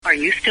Are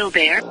you still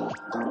there?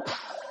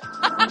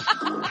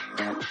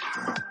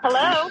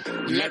 Hello?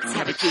 Let's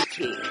have a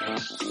kiki.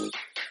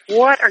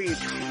 What are you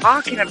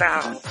talking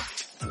about?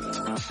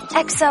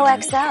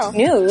 XOXO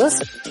News.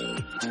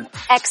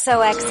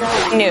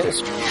 XOXO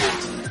News.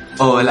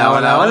 Hola,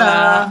 hola,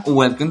 hola.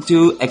 Welcome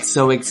to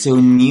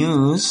XOXO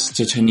News,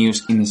 Checho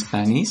News in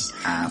Spanish,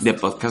 the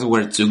podcast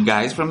where two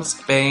guys from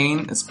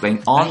Spain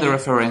explain all the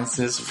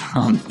references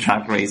from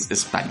Drag Race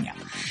España.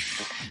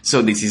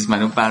 So this is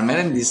Manu Palmer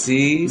and this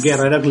is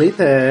Guerrero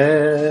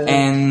Glitter.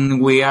 And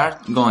we are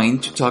going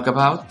to talk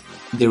about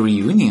the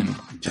reunion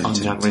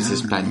of Drag Race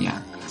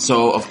España.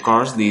 So of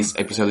course this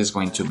episode is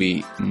going to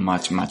be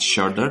much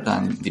shorter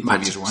than the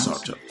previous ones.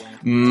 Shorter.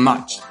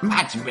 Much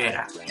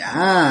better.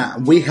 Yeah,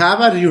 we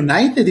have a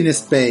reunited in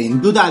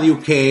Spain. Do that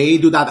UK,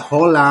 do that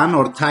Holland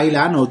or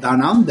Thailand or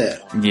down under.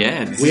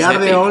 Yeah, we are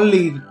the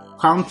only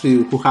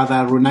country who had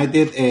a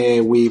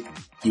reunited with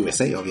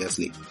USA,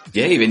 obviously.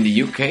 Yeah, even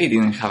the UK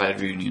didn't have a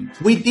reunion.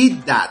 We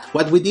did that.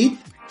 What we did?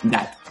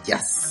 That.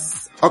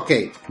 Yes.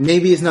 Okay,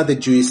 maybe it's not the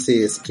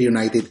juiciest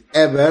reunited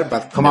ever,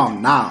 but come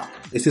on now.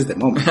 This is the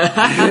moment.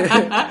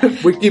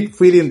 We keep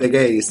feeding the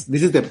gays.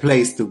 This is the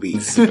place to be.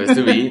 It's supposed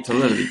to be,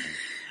 totally.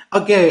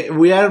 Okay,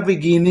 we are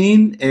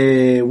beginning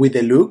with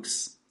the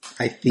looks,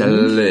 I think.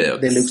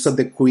 The looks of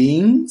the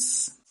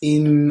queens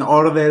in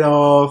order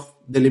of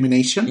the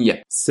elimination.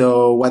 Yeah.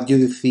 So what do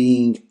you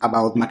think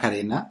about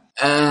Macarena?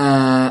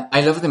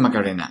 I love the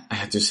Macarena, I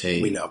have to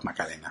say. We love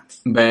Macarena.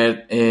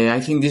 But I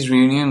think this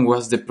reunion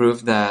was the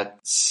proof that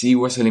she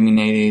was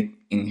eliminated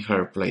in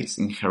her place,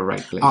 in her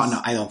right place. Oh,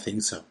 no, I don't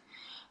think so.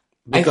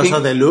 Because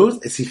of the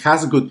looks, she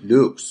has good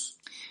looks.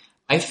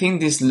 I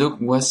think this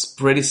look was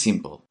pretty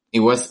simple.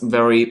 It was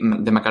very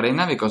the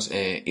Macarena because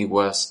it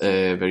was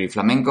very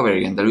flamenco,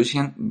 very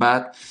Andalusian.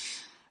 But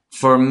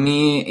for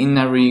me, in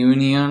a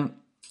reunion,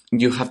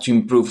 you have to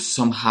improve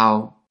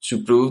somehow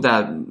to prove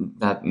that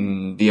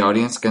the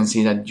audience can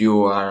see that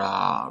you are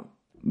a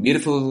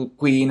beautiful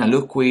queen, a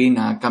look queen,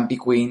 a campy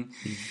queen.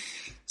 Mm.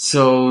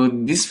 So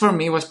this for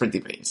me was pretty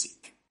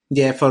basic.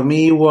 Yeah, for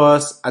me it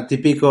was a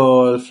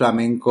typical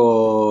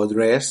flamenco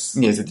dress.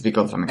 Yes, a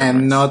typical flamenco and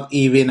dress. Not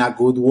even a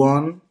good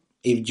one.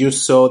 If you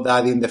saw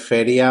that in the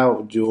feria,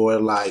 you were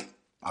like,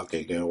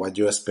 okay, girl, what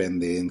you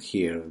spending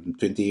here?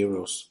 20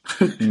 euros.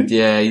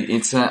 Yeah,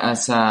 it's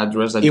a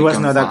dress that it was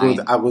not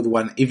find. a good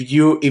one. If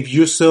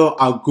you saw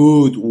a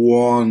good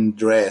one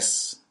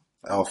dress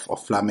of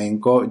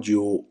flamenco,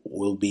 you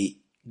will be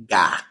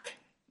gagged.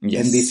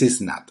 Yes. And this is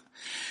not.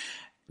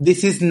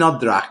 This is not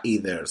drag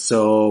either.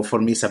 So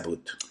for me, it's a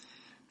boot.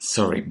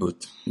 Sorry,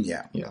 boot.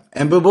 Yeah. Yeah.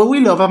 But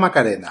we love a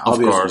Macarena, of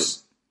obviously.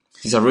 Course.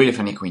 She's a really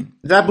funny queen.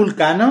 That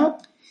Vulcano?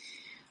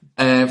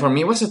 For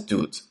me, it was a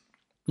toot.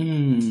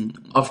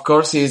 Of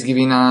course, he's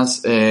giving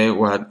us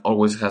what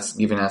always has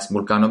given us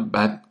Vulcano,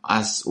 but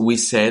as we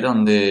said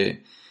on the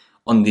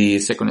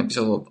second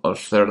episode or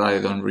third, I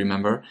don't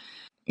remember.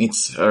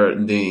 It's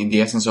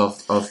the essence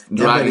of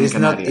drag in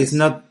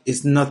Canarias.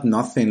 It's not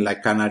nothing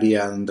like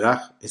Canarian drag.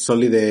 It's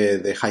only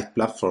the high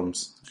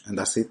platforms, and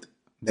that's it.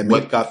 The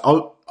makeup,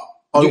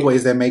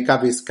 always the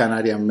makeup is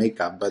Canarian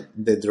makeup, but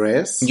the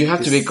dress. You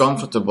have to be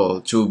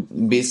comfortable to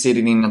be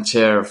sitting in a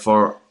chair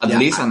for at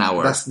least an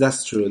hour.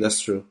 That's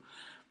true.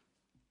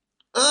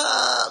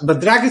 But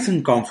drag is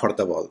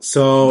uncomfortable.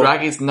 So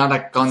drag is not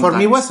a contact for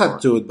me, it was sport.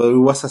 a toot, but it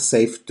was a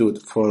safe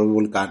toot for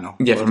Vulcano.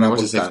 Yeah, for me, it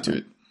was a safe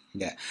toot.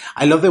 Yeah,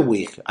 I love the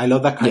wig. I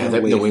love that kind of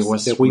wig. The wig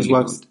was really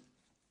good.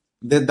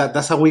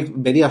 That's a wig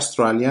very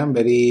Australian,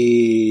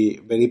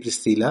 very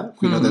Priscilla,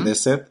 Queen of the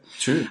Desert.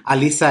 True.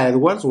 Alisa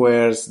Edwards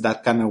wears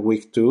that kind of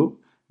wig too.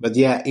 But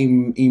yeah,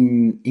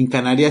 in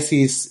Canarias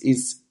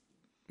is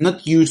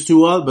not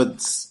usual,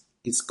 but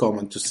it's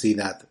common to see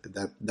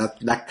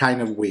that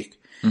kind of wig.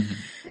 Mm-hmm.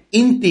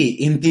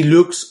 Inti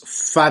looks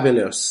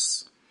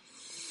fabulous.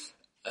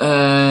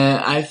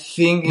 I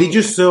think. Did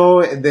you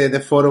saw the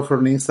photo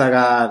from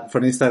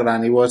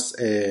Instagram?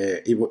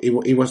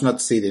 It was not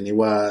sitting. It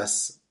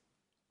was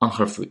on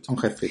her feet.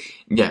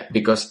 Yeah,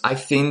 because I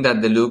think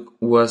that the look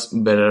was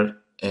better.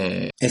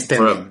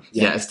 Standing.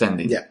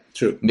 Standing. Yeah,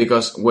 true.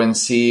 Because when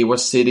she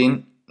was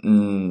sitting,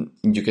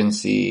 you can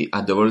see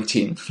a double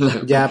chin.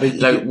 But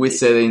we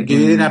said you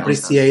didn't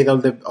appreciate all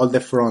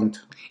the front.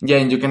 Yeah,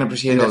 and you can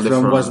appreciate all the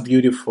front. The front was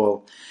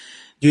beautiful.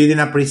 You didn't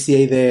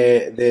appreciate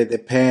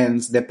the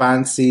pants, the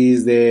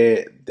pantsies,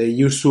 the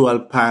usual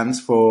pants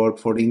for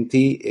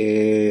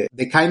Inti.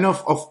 The kind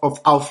of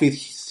outfit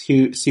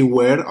she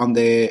wear on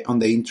the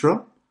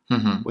intro.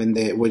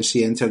 Mm-hmm. When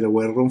she entered the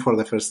workroom for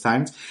the first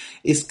time,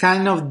 it's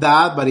kind of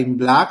that, but in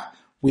black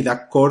with a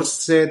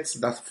corset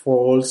that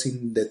falls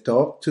in the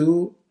top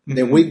too. Mm-hmm.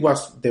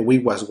 The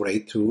wig was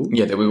great too.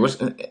 Yeah, the wig was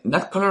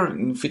that color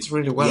fits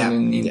really well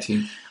in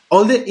Inti. Yeah.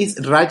 All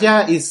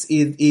Raya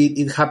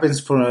it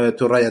happens to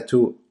Raya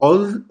too.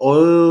 All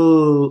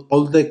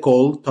the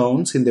cold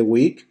tones in the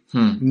wig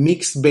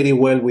mix very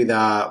well with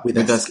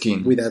the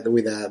skin, with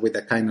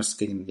a kind of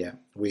skin, yeah,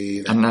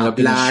 with a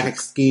black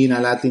skin, a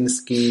Latin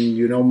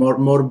skin,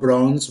 more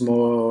bronze,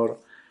 more.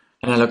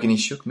 And a Lokini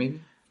shook, maybe.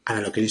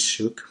 And a Lokini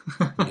shook,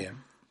 yeah.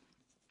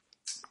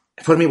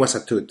 For me, it was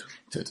a toot.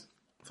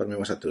 For me, it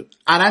was a toot.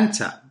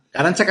 Arantxa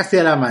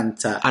Castilla-La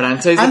Mancha.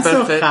 Arantxa is I'm the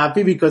so perfect...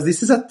 happy because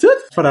this is a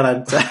toot for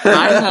Arantxa.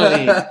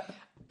 Finally!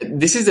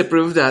 This is the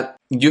proof that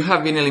you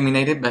have been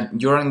eliminated,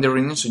 but you're in the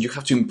reunion, so you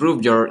have to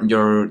improve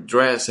your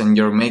dress and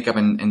your makeup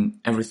and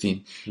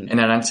everything. And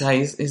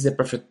Arantxa is the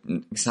perfect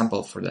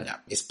example for that. Yeah,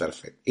 it's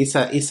perfect. It's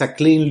a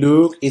clean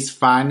look. It's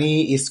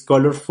funny. It's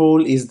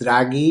colorful. It's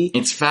draggy.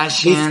 It's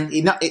fashion.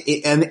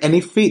 And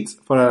it fits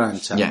for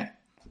Arantxa. Yeah.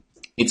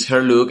 It's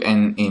her look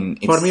and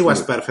it's for me it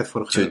was perfect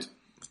for her.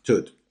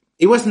 Toot.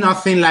 It was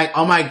nothing like,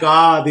 oh my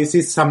god, this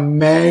is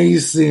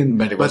amazing.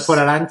 But for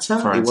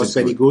Arantxa, it was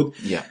very good.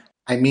 Yeah.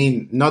 I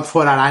mean, not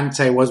for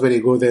Arantxa, it was very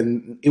good,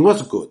 and it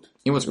was good.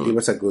 It was good. It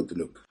was a good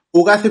look.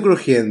 Ugacio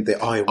Crujiente.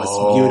 Oh, it was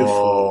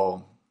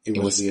beautiful. It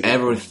was beautiful.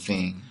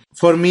 Everything.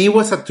 For me, it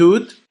was a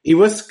toot. It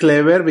was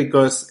clever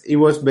because it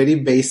was very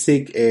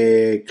basic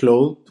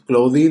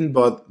clothing,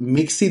 but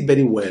mixed it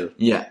very well.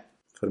 Yeah.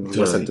 For me, it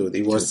was a toot.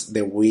 It was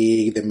the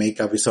wig, the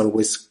makeup is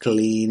always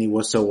clean. It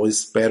was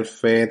always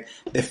perfect.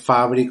 The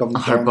fabric on the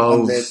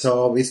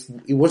top.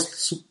 It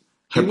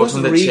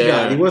was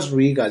regal. It was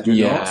regal,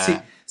 you know?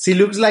 She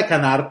looks like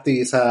an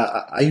artist,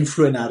 an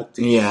influent artist.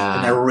 Yeah.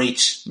 And a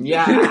rich.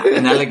 Yeah,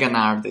 an elegant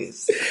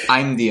artist.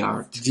 I'm the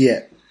art.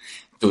 Yeah.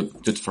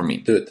 Toot for me.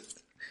 Toot.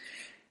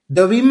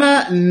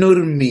 Dovima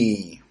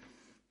Nurmi.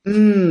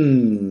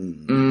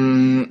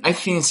 I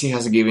think she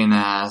has given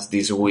us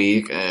this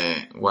week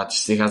what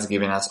she has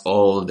given us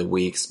all the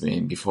weeks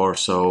before,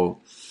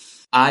 so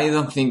I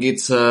don't think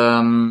it's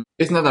not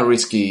a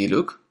risky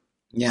look.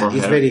 Yeah,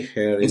 it's very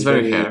hair. It's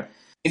very hair.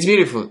 It's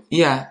beautiful.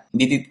 Yeah,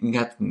 did it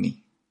get me?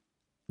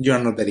 You're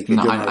not dedicated.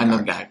 No, I'm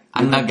not gagging.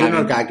 I'm not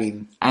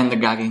gagging. I'm not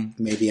gagging.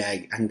 Maybe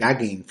I'm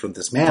gagging from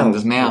the smell. From the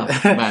smell,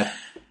 but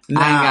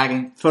I'm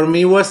gagging. For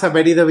me, it was a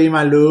very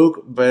Dovima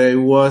look, but it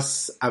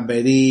was a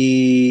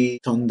very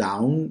toned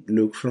down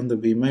look from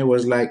Dovima. It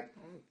was like...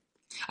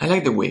 I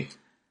like the wig.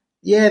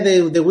 Yeah,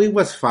 the wig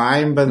was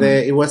fine, but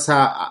it was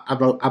a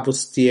black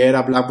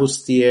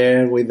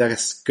bustier with a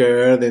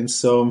skirt and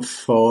some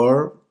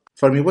fur.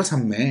 For me, it was a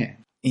meh.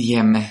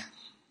 Yeah, meh.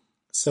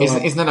 So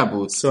it's not a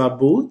boot. So a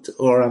boot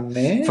or a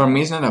meh? For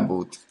me, it's not a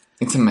boot.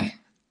 It's a meh.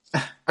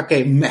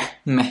 Okay, meh.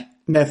 Meh.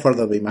 Meh for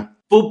Dovima.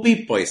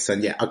 Poopy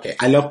Poison, yeah, okay.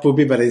 I love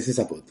Poopy, but this is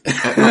a boot.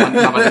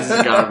 No, but this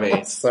is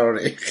garbage.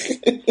 Sorry.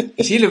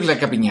 She looked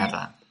like a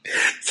piñata.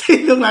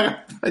 She looked like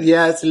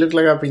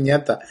a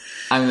piñata.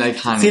 I'm like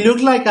honey. She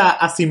looked like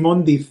a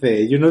Simone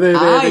Dice. You know the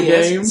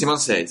yes. game?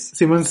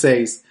 Simone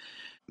Says.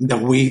 The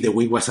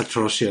wig was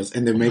atrocious,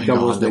 and the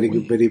makeup was very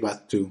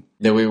bad too.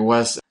 The wig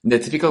was the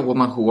typical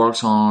woman who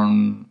works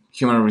on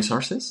human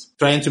resources,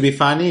 trying to be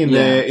funny in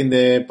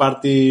the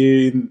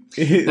party, in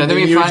the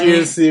New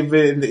Year's Eve,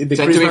 in the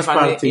Christmas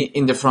party,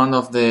 in the front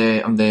of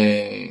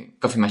the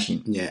coffee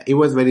machine. Yeah, it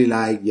was very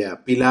like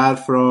Pilar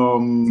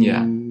from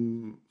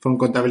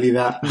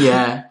Contabilidad.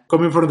 Yeah,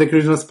 coming from the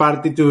Christmas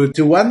party to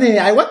one day.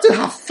 I want to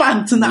have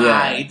fun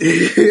tonight.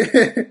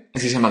 Yeah.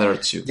 She's a mother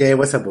too. Yeah, it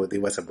was a boot.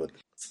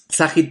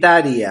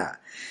 Sagittaria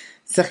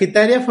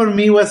for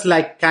me was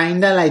like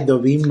kinda like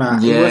Dovima.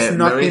 Yeah, it was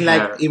nothing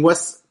like, it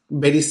was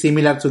very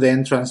similar to the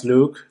entrance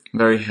look.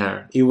 Very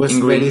hair. It was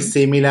very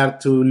similar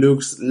to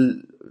looks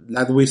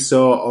that we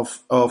saw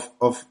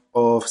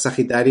of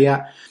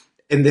Sagittaria.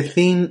 And the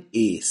thing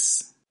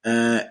is,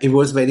 it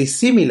was very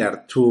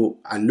similar to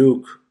a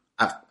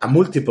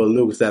multiple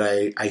looks that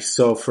I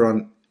saw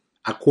from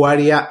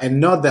Aquaria, and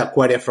not the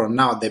Aquaria from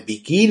now, the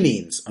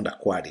beginnings on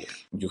Aquaria.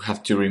 You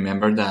have to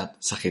remember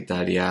that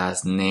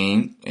Sagittaria's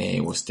name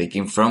was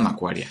taken from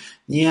Aquaria.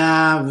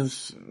 Yeah.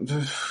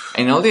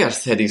 And all the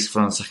aesthetics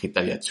from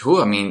Sagittaria too.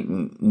 I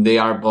mean, they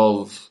are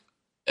both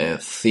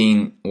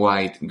thin,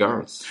 white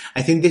girls.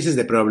 I think this is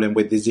the problem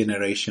with this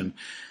generation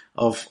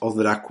of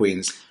drag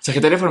queens.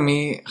 Sagittaria for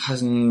me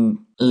has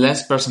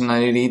less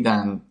personality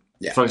than,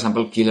 for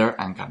example, Killer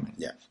and Carmen.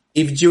 Yeah.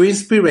 If your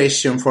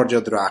inspiration for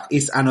your drag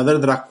is another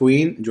drag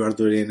queen, you are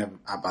doing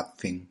a bad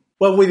thing.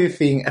 What would you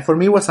think? For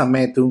me, it was a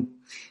meh too.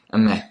 A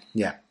meh.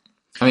 Yeah.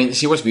 I mean,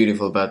 she was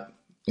beautiful, but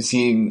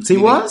she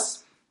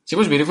was? She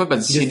was beautiful,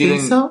 but she didn't...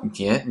 think so?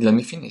 Yeah, let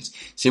me finish.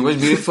 She was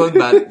beautiful,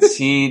 but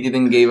she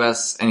didn't give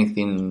us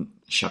anything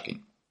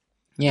shocking.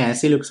 Yeah,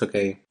 she looks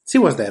okay. She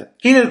was there.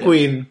 Killer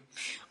Queen.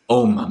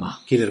 Oh, mama.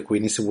 Killer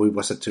Queen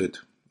was a toot.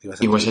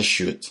 It was a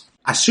shoot.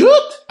 A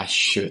shoot? A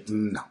shoot.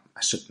 No,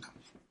 a shoot no.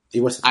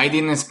 I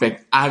didn't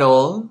expect at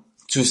all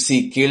to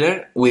see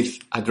Killer with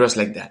a dress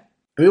like that.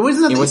 It was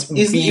not. It was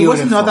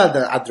not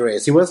a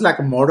dress. It was like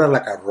more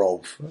like a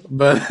robe.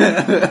 But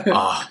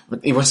but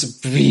it was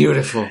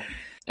beautiful,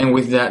 and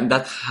with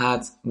that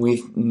hat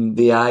with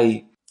the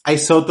eye. I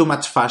saw too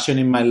much fashion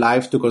in my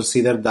life to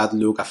consider that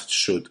look a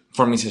shoot.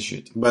 For me, it's a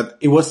shoot. But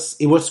it was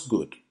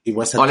good. It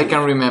was all I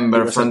can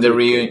remember from the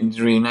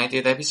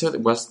reunited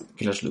episode was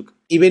Killer's look.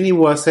 Even it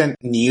wasn't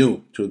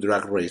new to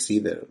Drag Race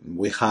either.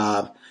 We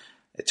have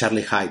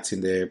Charlie Heights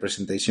in the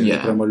presentation, the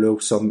promo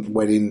look, some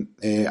wearing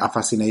a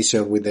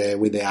fascination with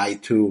the eye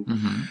too.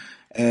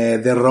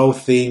 Mm-hmm. The row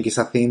thing is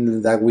a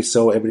thing that we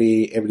saw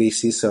every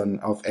season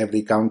of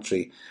every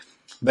country.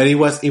 But it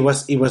was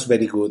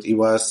very good. It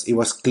was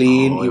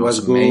clean. Oh, it it was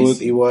was good.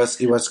 amazing.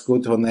 It was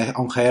good on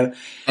her.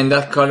 And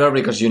that color,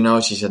 because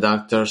she's a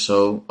doctor,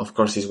 so of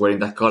course she's wearing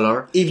that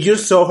color. If you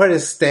saw her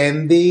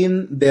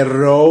standing, the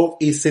robe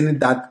isn't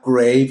that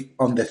great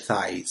on the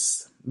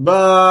thighs,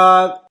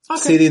 but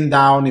sitting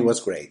down, it was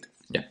great.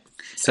 Yeah.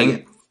 So, And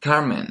yeah.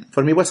 Carmen.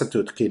 For me, it was a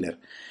tooth killer.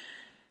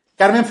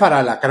 Carmen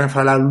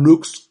Farala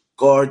looks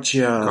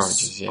gorgeous.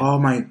 Gorgeous, yeah. Oh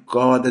my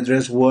god, the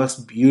dress was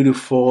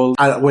beautiful.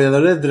 With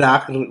another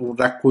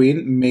drag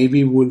queen,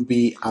 maybe would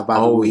be a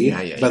bad wig,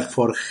 yeah, but yeah.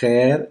 for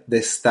her,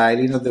 the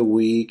styling of the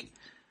wig,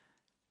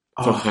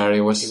 For her, it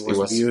was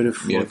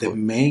beautiful. The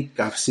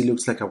makeup, she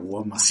looks like a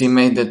woman. She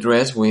made the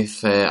dress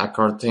with a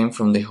curtain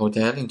from the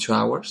hotel in 2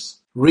 hours.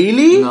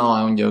 Really? No,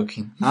 I'm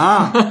joking.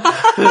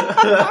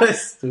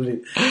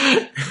 Stupid.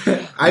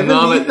 I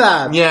believe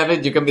that. Yeah,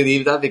 but you can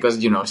believe that because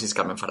she's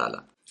Carmen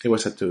Farala. It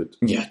was a tooth.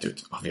 Yeah,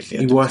 dude, obviously.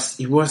 It was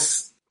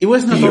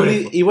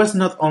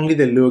not only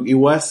the look, it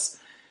was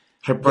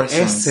her the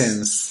presence,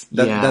 essence.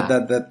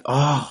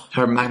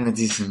 her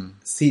magnetism.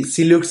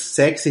 She looks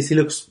sexy, she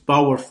looks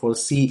powerful,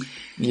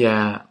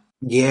 Yeah,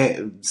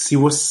 she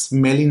was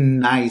smelling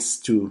nice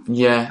too.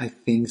 yeah, I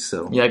think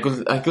so. yeah.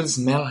 I could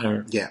smell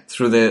her. Yeah.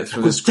 through the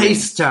screen.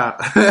 Taste her.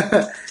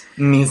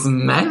 Miss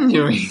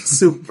Mandarin.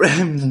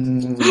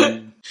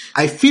 Supreme.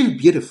 I feel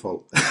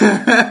beautiful.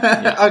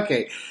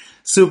 Okay.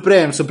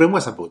 Supreme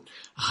was a boot.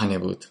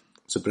 Honeywood.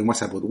 Supreme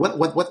was a boot. What?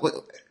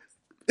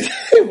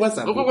 It was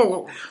a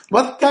boot.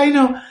 What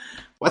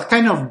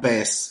kind of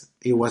vest?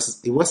 It was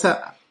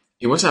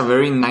a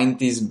very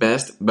 90s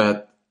vest,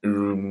 but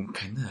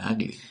kind of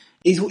ugly.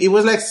 It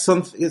was like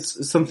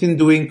something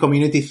doing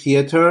community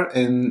theater,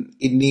 and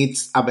it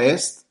needs a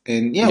vest.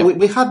 And yeah.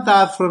 we had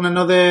that from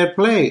another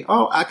play.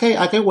 Oh, okay,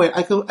 I could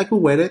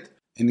wear it,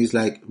 and it's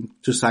like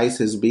 2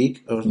 sizes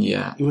big. Or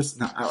Yeah. it was.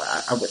 No,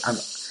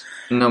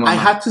 No, Mama. I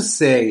had to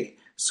say,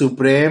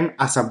 Supreme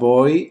as a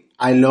boy,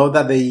 I love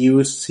that they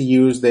use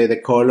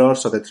the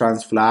colors of the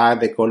trans flag,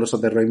 the colors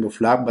of the rainbow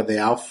flag, but the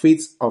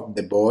outfits of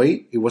the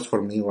boy,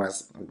 for me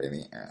was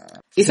very.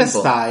 It's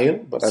Simple. a style,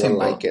 but I don't Simple.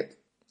 like it.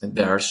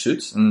 There are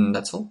suits, and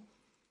that's all.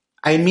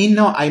 I mean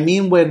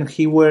when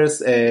he wears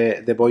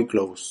the boy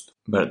clothes.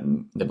 But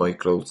the boy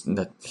clothes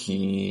that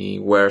he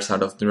wears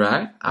out of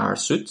drag are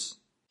suits.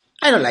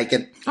 I don't like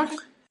it. Okay.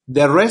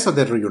 The rest of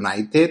the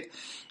Reunited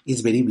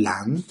is very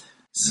bland,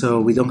 so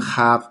we don't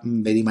have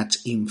very much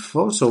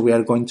info. So we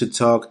are going to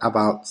talk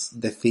about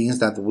the things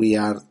that we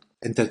are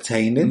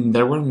entertained.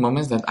 There were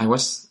moments that I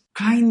was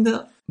kind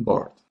of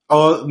bored.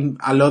 Oh,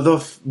 a lot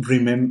of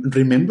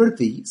remember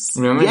these?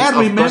 Remember? Yeah,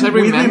 Of course I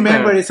we remember.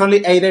 remember. It's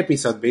only 8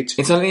 episodes, bitch.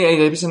 It's only 8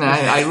 episodes, and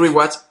I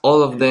rewatched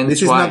all of them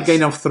This twice. is not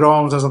Game of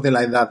Thrones or something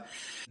like that.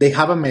 They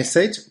have a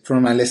message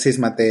from Alexis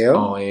Mateo.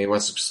 Oh, it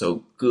was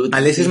so good.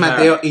 Alexis Yeah.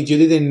 Mateo, if you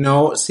didn't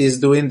know, she's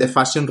doing the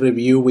fashion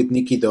review with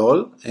Nikki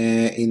Doll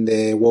in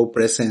the Wow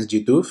Presence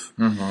YouTube,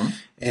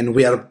 and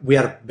we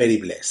are very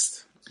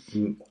blessed.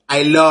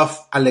 I love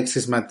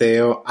Alexis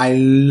Mateo. I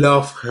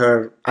love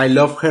her. I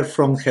love her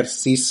from her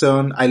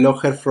season. I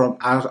love her from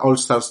All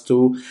Stars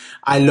 2.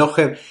 I love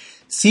her.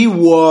 She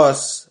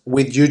was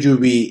with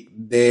Jujubee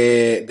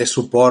the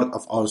support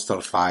of All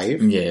Star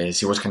 5. Yeah,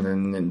 she was kind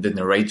of the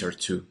narrator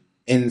too.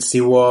 And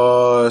she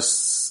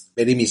was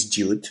very Miss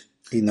Jude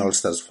in All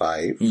Stars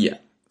 5. Yeah.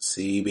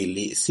 She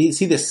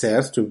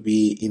deserves to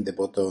be in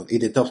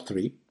the top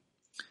 3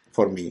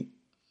 for me.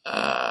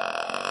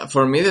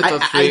 For me, the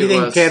top 3 I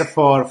didn't was... care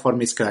for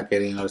Miss Cracker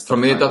in All Stars 5. For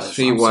me, the top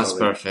 3 I'm was sorry.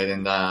 perfect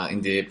in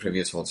the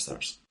previous All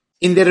Stars.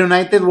 In the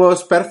Reunited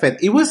was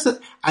perfect. It was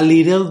a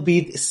little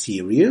bit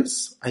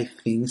serious, I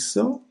think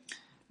so.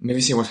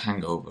 Maybe she was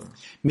hangover.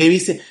 Maybe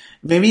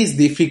it's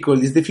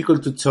difficult. It's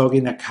difficult to talk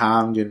in a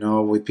camp,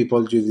 with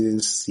people you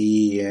didn't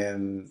see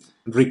and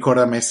record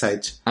a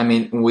message. I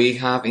mean, we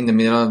have in the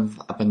middle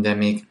of a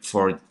pandemic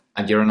for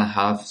a year and a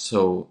half,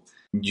 so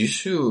you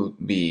should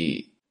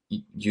be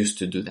used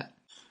to do that.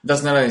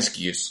 That's not an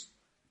excuse.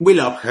 We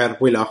love her,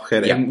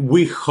 Yeah. and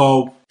we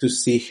hope to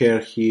see her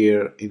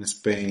here in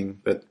Spain.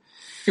 But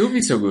It would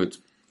be so good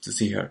to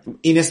see her.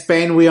 in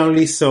Spain, we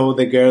only saw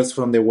the girls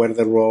from the Where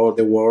the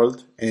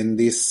World, and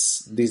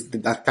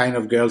that kind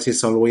of girls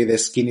is always the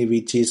skinny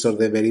bitches or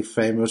the very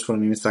famous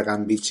from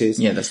Instagram bitches.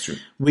 Yeah, that's true.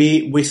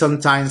 We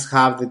sometimes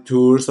have the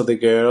tours of the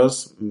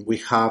girls. We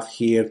have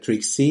here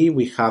Trixie,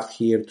 we have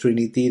here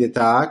Trinity the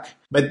tag,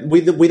 but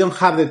we don't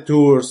have the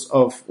tours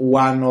of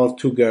 1 or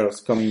 2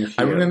 girls coming here.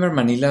 I remember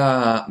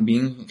Manila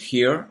being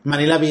here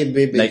Manila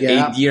like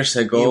 8 years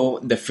ago.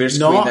 The first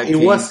No, queen that it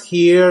came. was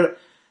here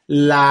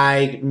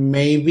like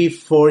maybe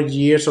 4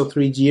 years or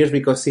 3 years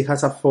because she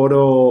has a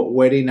photo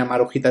wearing a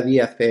Marujita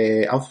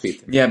Diaz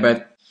outfit. Yeah,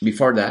 but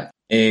before that,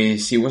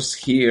 she was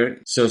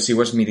here, so she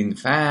was meeting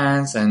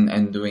fans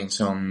and doing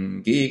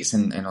some gigs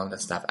and all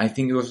that stuff. I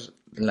think it was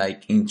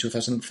like in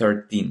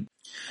 2013.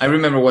 I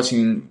remember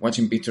watching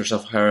pictures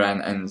of her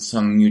and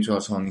some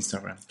mutuals on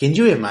Instagram. Can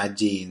you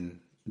imagine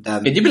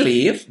that? Can you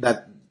believe?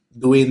 That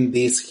doing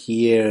this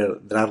here,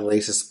 Drag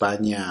Race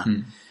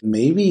España,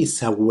 maybe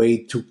it's a way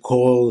to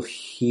call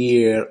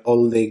here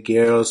all the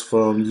girls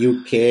from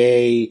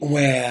UK,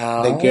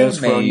 Well, the girls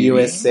from maybe.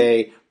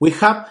 USA. We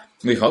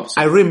hope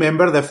so. I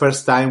remember the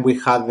first time we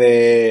had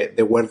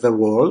the Weather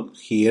World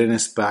here in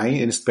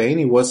Spain,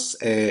 it was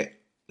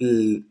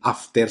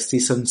after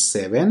season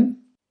 7.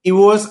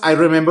 I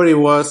remember it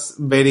was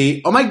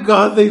very, oh my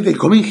God, they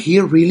coming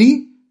here,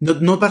 really?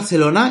 Not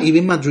Barcelona,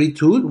 even Madrid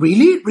too?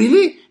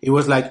 Really? It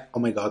was like, oh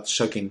my God,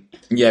 shocking.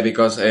 Yeah,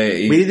 because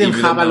We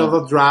didn't have a lot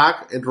of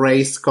drag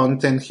race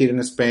content here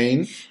in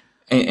Spain.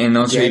 And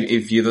also, Yeah.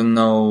 if you don't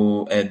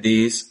know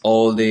this,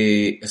 all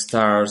the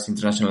stars,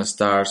 international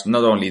stars,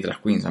 not only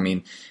drag queens, I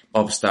mean,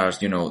 pop stars,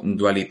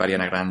 Dua Lipa,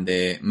 Ariana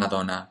Grande,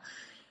 Madonna,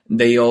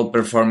 they all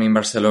perform in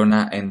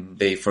Barcelona and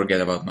they forget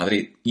about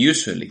Madrid,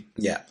 usually.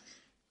 Yeah.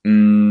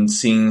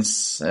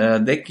 Since a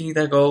decade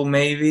ago,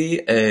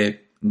 maybe,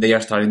 they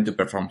are starting to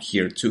perform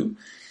here too.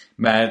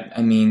 But,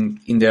 I mean,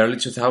 in the early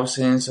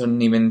 2000s or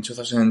even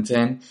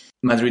 2010,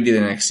 Madrid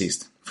didn't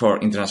exist for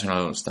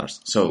international stars.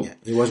 So, Yeah,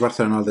 it was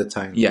Barcelona all the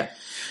time. yeah.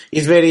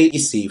 It's very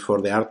easy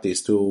for the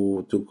artists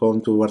to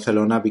come to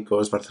Barcelona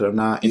because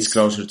Barcelona It's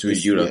closer to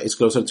Europe. Yeah, it's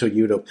closer to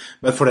Europe.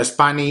 But for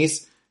Spanish,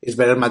 it's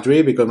better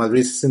Madrid because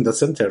Madrid is in the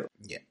center.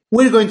 Yeah.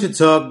 We're going to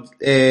talk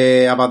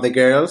about the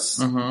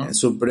girls.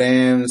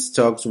 Supremes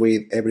talks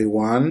with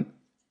everyone.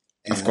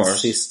 Of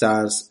course. She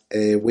starts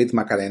with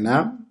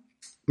Macarena.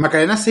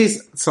 Macarena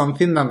says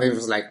something that it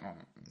was like,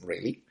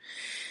 really?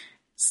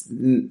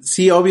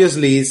 She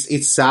obviously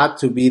it's sad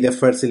to be the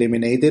first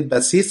eliminated,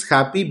 but she's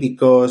happy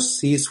because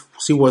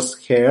she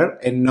was her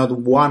and not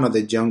one of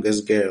the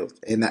youngest girls.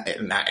 And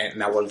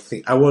I will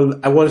think I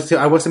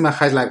was in my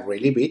head like,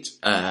 really, bitch?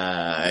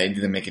 It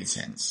didn't make any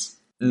sense.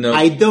 No.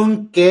 I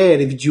don't care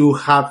if you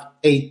have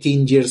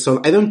 18 years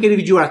old. I don't care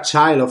if you are a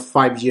child of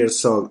 5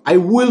 years old. I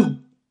will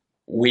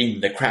win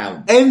the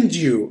crown. end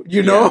you,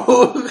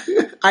 know?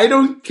 I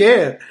don't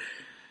care.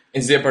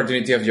 It's the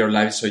opportunity of your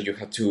life, so you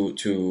have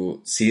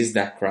to seize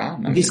that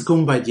crown. I mean, This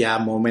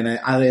kumbaya moment,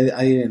 I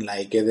didn't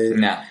like it.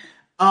 no.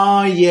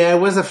 Oh yeah, I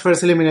was the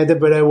first eliminated,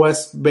 but I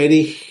was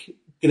very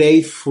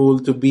grateful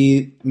to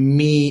be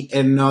me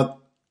and not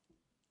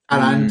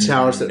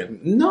Arantxa or something.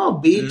 No,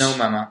 bitch. No,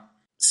 mama.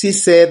 She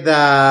said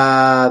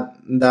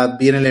that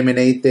being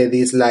eliminated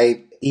is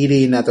like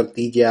eating a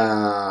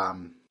tortilla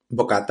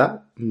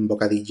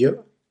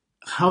bocadillo.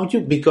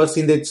 Because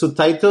in the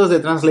subtitles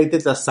they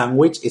translated as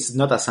sandwich. It's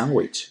not a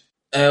sandwich.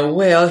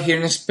 Well, here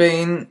in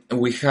Spain,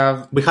 we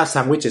have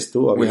sandwiches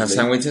too, obviously. We have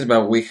sandwiches,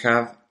 but we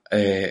have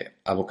a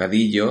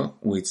bocadillo,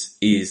 which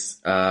is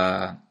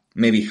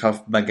maybe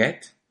half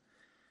baguette,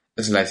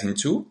 sliced in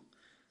two,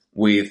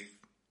 with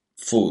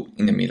food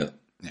in the middle.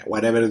 Yeah,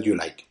 whatever you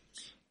like.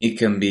 It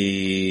can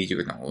be,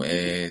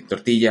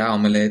 tortilla,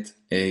 omelette.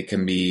 It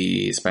can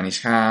be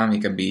Spanish ham.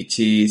 It can be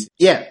cheese.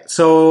 Yeah,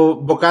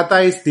 so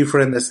bocata is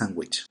different than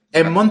sandwich.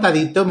 And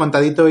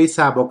montadito is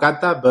a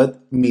bocata, but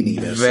mini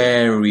version.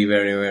 Very,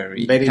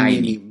 very, very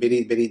tiny.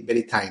 Mini,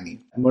 very tiny.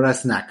 More a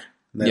snack.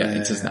 Yeah,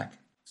 it's a snack.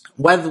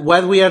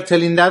 What we are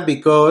telling that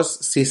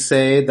because she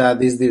said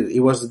that it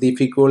was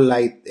difficult,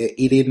 like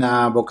eating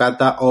a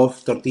bocata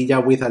of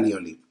tortilla with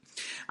alioli.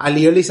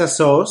 Alioli is a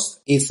sauce.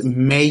 It's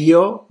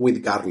mayo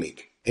with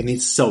garlic. And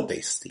it's so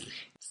tasty.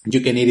 You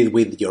can eat it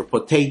with your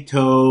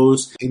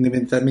potatoes. In the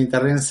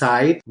Mediterranean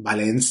side,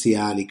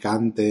 Valencia,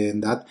 Alicante,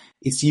 and that,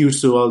 it's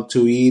usual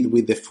to eat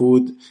with the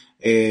food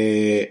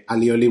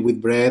alioli with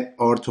bread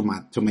or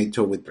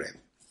tomato with bread.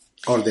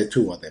 Or the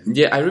two of them.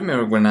 Yeah, I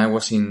remember when I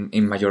was in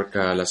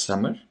Mallorca last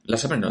summer.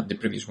 Last summer, not the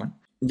previous one.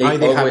 They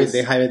have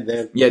it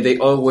there. Yeah, they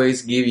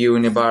always give you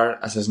in a bar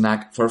as a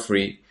snack for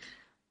free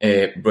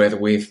bread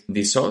with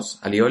this sauce,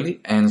 alioli,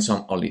 and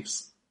some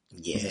olives.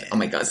 Yeah. Oh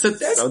my God, so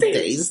tasty. So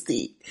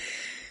tasty.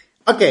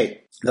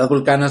 Okay. That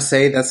Vulcano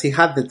said that she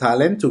had the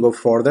talent to go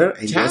further.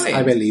 And yes,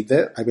 I believe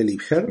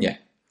her. Yeah.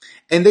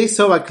 And they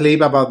saw a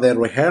clip about the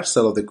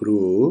rehearsal of the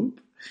group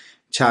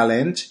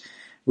challenge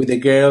with the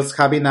girls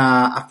having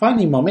a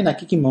funny moment, a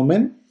kicking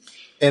moment.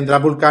 And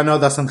Drag Vulcano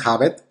doesn't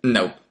have it.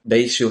 No,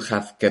 they should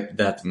have kept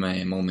that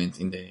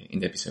moment in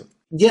the episode.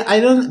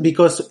 Yeah,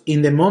 because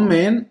in the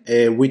moment,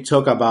 we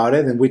talk about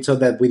it and we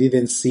thought that we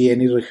didn't see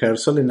any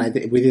rehearsal and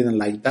we didn't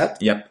like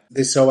that. Yep.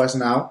 They saw us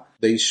now.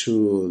 They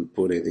should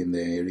put it in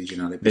the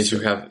original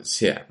episode.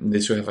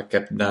 They should have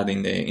kept that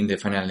in the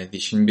final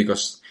edition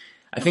because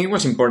I think it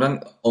was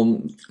important,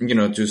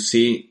 to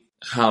see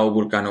how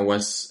Vulcano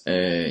was,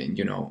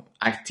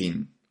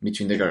 acting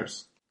between the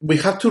girls. We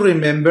have to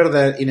remember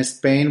that in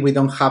Spain, we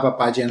don't have a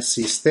pageant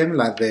system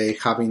like they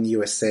have in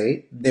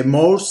USA. The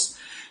most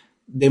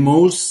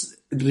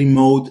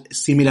remote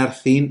similar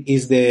thing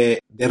is the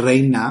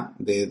reina,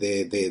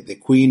 the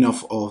queen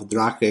of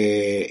drag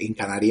in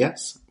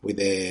Canarias with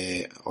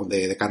the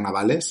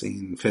carnavales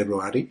in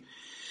February.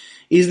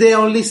 Is the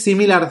only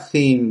similar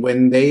thing.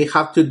 When they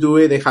have to do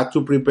it, they have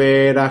to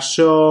prepare a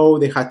show,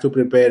 they have to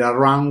prepare a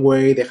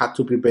runway, they have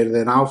to prepare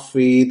an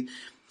outfit.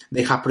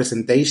 They have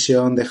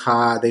presentation. They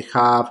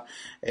have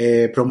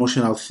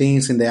promotional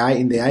things in the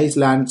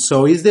island.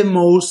 So it's the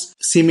most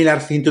similar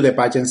thing to the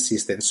pageant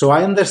system. So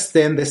I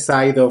understand the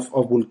side of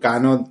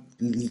Vulcano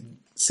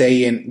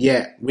saying,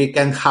 yeah, we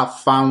can have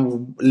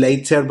fun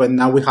later, but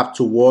now we have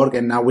to work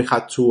and now we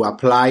have to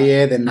apply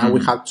it and now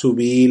we have to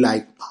be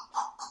like,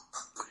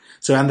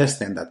 so I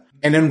understand that.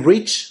 And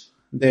enrich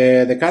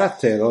the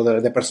character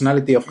or the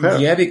personality of her.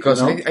 Yeah, because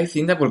you know? I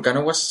think that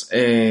Vulcano was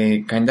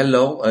kind of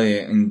low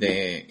in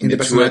the two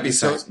personality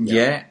episodes. side,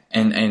 Yeah,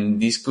 and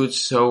this could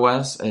show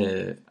us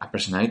a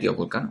personality of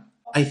Vulcano.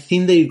 I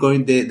think they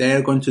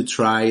are going to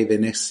try the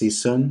next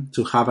season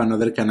to have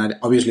another Canadian.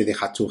 Obviously, they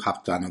had to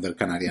have another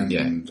Canadian.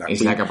 Yeah, drag it's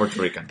queen. like a Puerto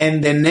Rican.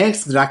 And the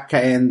next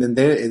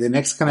the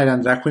next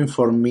Canadian drag queen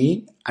for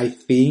me, I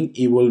think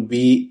it will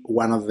be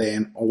one of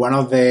them, or one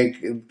of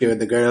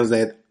the girls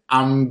that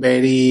I'm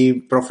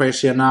very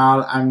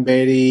professional, I'm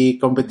very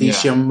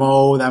competition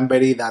mode, I'm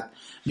very that,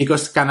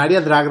 because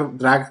Canadian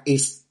drag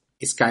is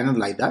kind of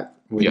like that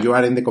when you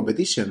are in the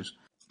competitions.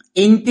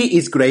 Inti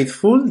is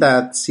grateful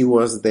that she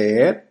was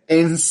there,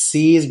 and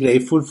she is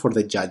grateful for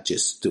the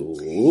judges too.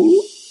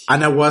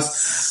 And I was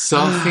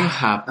Something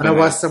happened. And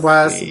I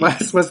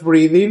was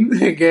breathing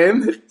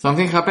again.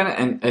 Something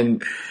happened,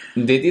 and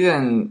they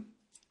didn't,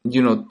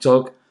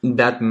 talk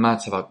that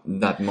much about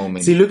that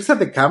moment. She looks at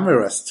the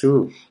cameras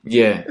too.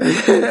 Yeah,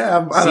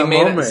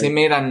 she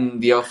made an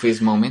The Office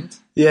moment.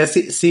 Yeah,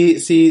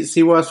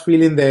 she was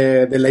feeling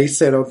the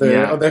laser of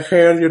the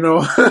hair,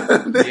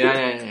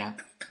 Yeah.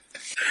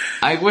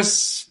 I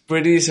was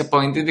pretty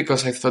disappointed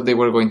because I thought they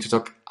were going to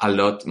talk a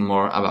lot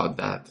more about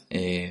that,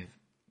 the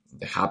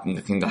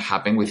thing that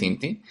happened with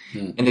Inti,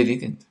 and they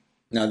didn't.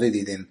 No, they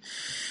didn't.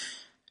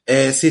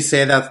 She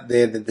said that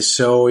the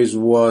show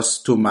was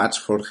too much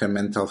for her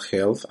mental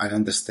health. I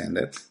understand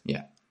it.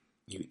 Yeah.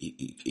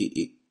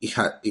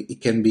 It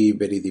can be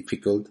very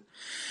difficult.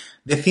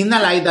 The thing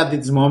I like at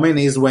this moment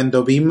is when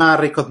Dovima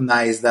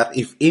recognized that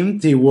if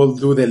Inti will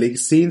do the lip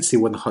sync, she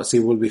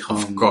will be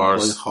home. Of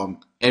course. Home.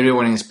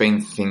 Everyone in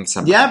Spain thinks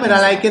about yeah, but I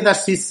like it that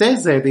she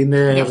says it in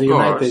the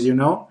Reunited,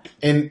 course.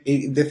 And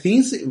the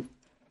things,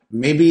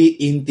 maybe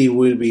Inti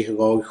will be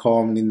going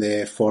home in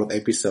the 4th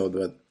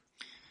episode,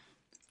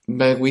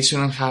 but we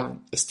shouldn't have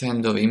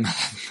stand Dovima.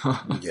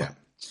 Yeah.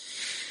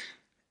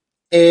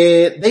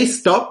 They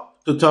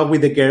stopped to talk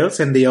with the girls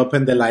and they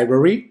opened the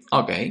library.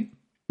 Okay.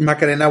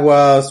 Macarena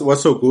was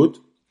so good.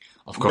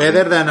 Of course.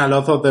 Better than a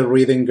lot of the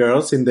reading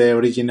girls in the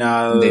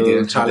original they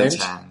didn't challenge.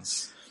 Have the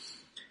chance.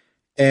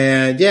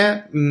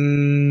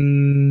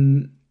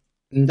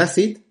 That's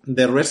it.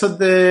 The rest of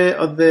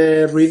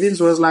the readings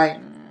was like,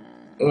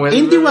 Well,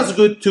 Inti was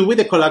good too with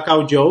the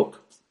Colacao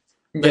joke.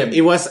 Yeah. But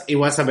it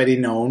was a very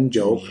known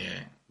joke. Yeah.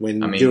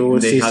 When you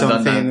see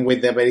something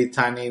with a very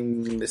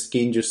tanning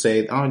skin, you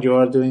say, "Oh, you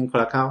are doing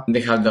Colacao."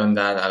 They have done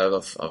that a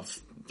lot of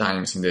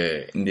times in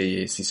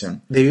the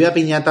season. The Viva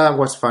Piñata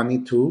was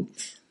funny too.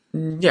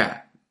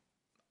 Yeah.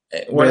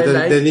 But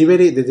the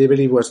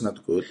delivery was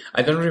not good.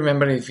 I don't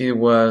remember if it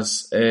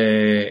was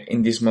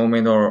in this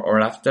moment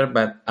or after,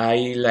 but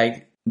I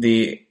like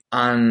the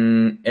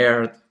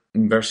unaired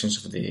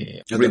versions of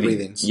the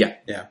readings. Yeah.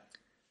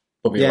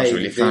 Bobby Yeah, was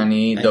really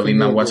funny.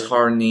 Dovima was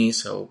horny,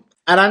 so...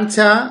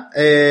 Arancha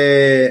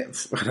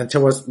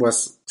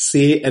was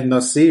C and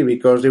not C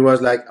because it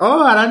was like,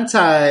 oh,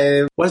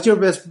 Arancha, what's your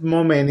best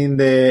moment in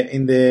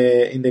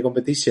the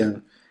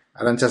competition?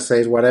 Arancha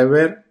says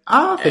whatever.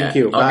 Ah, thank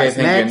you. Okay,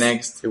 thank you.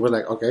 Next. It was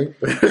like, okay.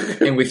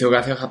 And with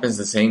Ugacio happens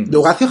the same.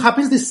 Ugacio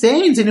happens the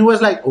same. And it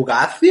was like,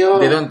 Ugacio?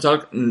 They don't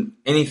talk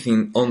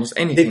anything, almost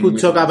anything. They could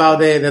talk about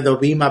the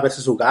Dovima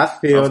versus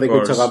Ugacio. They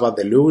course. could talk about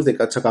the looks. They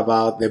could talk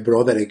about the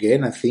brother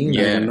again, I think.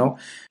 Yeah. I don't know.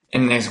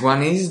 And next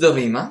one is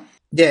Dovima.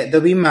 Yeah,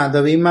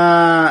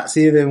 Dovima,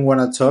 she didn't want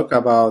to talk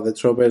about the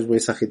troubles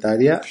with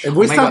Sagittaria.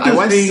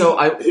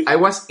 I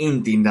was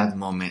in that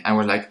moment. I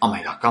was like, oh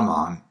my God, come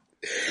on.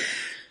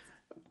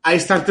 I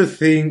start to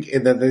think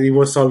that it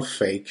was all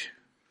fake.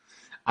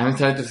 I'm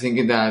trying to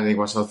think that it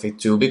was all fake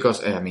too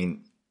because,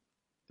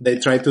 they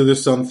tried to do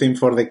something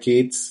for the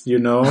kids,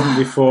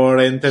 before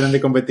entering the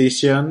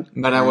competition.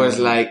 But I was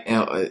like,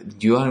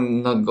 you are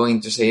not going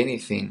to say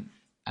anything.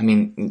 I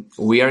mean,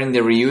 we are in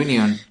the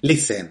reunion.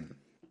 Listen.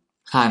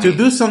 Honey. To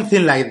do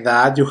something like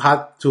that, you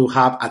have to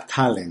have a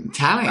talent.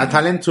 A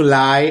talent to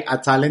lie, a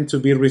talent to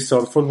be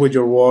resourceful with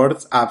your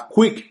words, a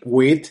quick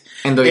wit.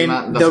 And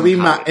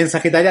Dovima and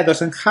Sagittaria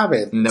doesn't have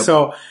it. Nope.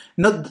 So,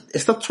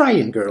 stop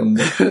trying, girl.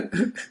 Nope.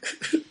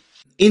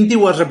 Inti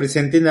was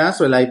representing us,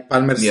 like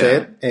Palmer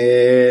said.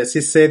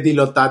 She said,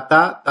 Dilo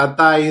Tata.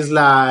 Tata is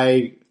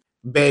like,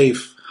 babe,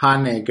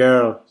 honey,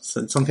 girl,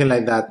 something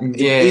like that.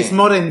 Yeah. It's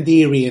more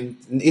endearing.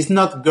 It's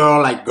not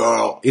girl like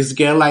girl. It's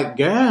girl like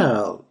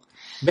girl.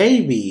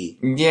 Baby.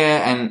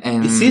 Yeah,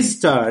 and it's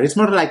sister. It's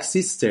more like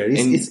sister.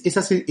 It's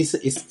a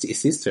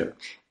sister.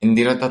 And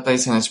Dilo Tata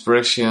is an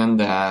expression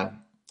that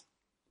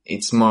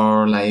it's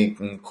more like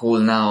cool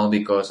now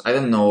because I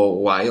don't know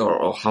why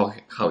or how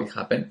it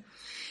happened.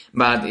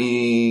 But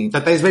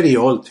Tata is very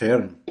old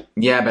term.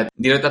 Yeah, but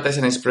Dilo Tata is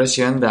an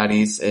expression that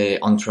is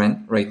on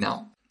trend right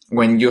now.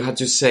 when you had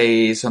to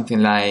say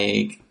something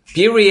like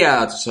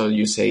period, so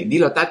you say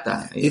dilo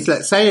tata. It's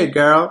like, say it,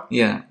 girl.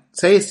 Yeah.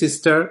 Say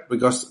sister,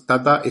 because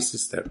tata is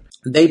sister.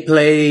 They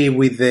play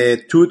with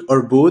the toot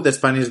or boot, the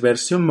Spanish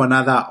version,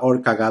 monada or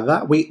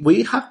cagada.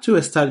 We have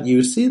to start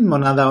using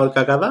monada or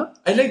cagada.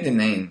 I like the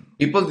name.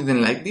 People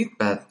didn't like it,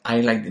 but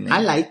I like the name.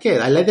 I like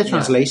it. I like the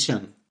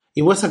translation.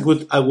 It was a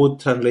good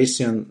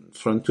translation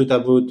from toot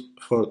and boot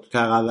for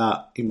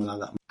cagada y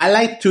monada. I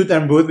like toot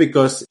and boot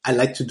because I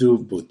like to do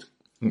boot.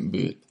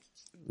 Good.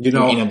 You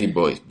know, In a deep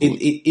voice.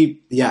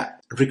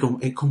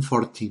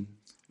 Comforting.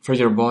 For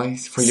your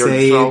voice, for your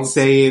Say throat. it,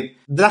 say it.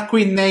 Drag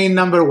queen name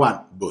number 1,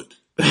 boot.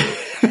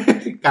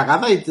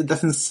 Cagada, it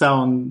doesn't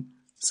sound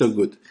so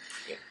good.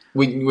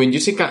 When you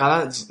say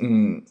cagada,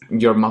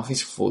 your mouth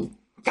is full.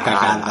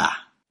 Cagada.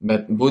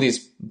 But boot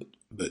is...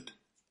 Boot.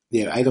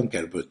 Yeah, I don't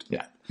care, boot.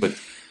 Yeah, but...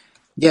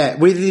 Yeah,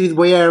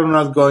 we are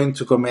not going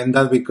to comment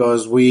that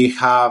because we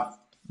have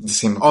The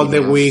same all the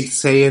opinions. week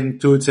saying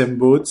toots and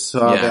boots, the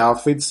Yeah.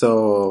 outfits,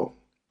 so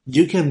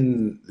you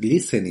can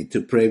listen it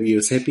to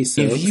previous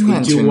episodes If you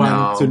want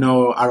to to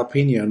know our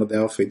opinion of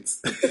the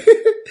outfits.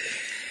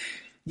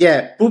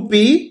 Yeah,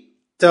 Puppy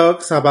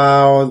talks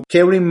about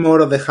caring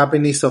more of the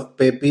happiness of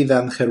Peppy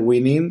than her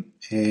winning,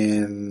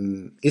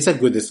 and it's a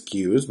good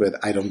excuse, but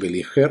I don't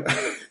believe her.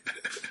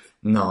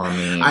 No, I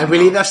mean... I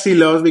believe that she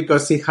lost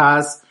because she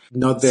has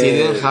not She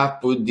didn't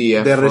have put the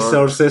effort. the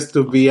resources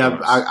to be Of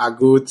course. a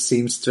good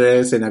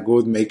seamstress and a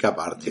good makeup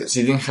artist.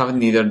 She didn't have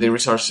neither the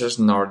resources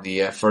nor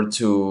the effort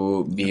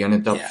to be on the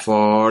top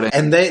 4.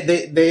 And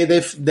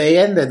they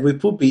ended with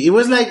Puppy. It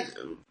was like,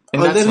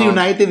 And all that's the all.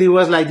 United, it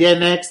was like, yeah,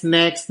 next.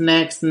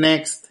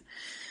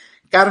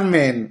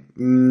 Carmen,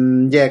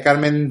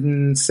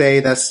 Carmen say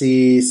that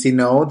she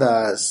know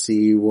that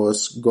she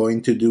was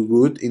going to do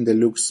good in the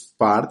looks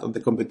part of the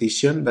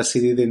competition, but she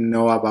didn't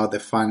know about the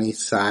funny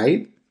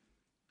side.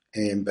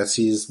 But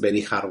she's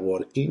very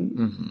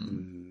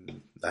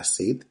hardworking. That's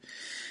it.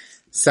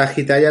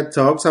 Sagittaria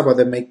talks about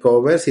the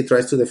makeovers. He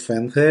tries to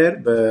defend her,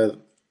 but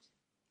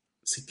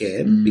she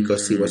can't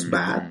because she was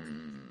bad.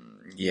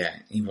 Yeah,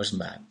 it was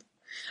bad.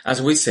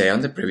 As we say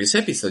on the previous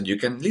episode, you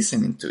can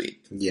listen into it.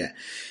 Yeah.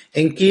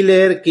 And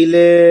Killer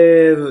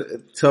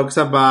talks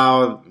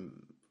about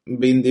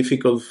being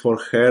difficult for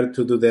her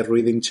to do the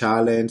reading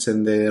challenge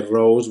and the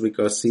rose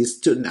because she's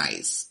too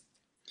nice.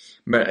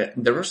 But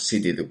the rest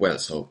she did well,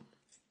 so...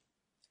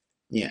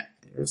 Yeah.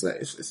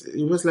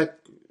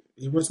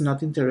 It was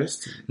not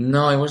interesting.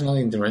 No, it was not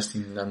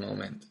interesting in that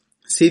moment.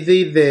 She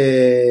did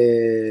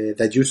the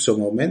Ayuso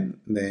moment,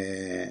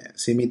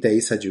 she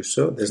imitates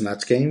Ayuso, the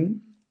Snatch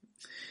Game.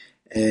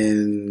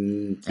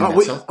 And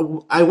that's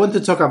all? I want to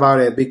talk about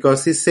it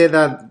because he said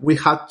that we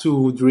had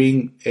to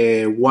drink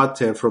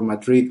water from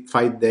Madrid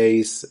 5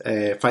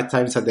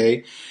 times a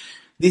day.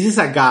 This is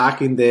a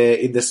gag in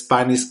the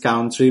Spanish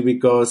country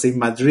because in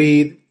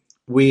Madrid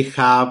we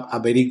have a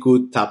very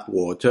good tap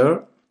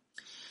water.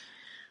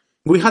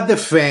 We had the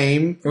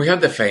fame. We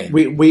have the fame.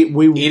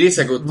 It is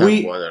a good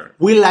tap water.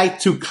 We like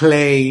to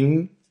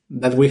claim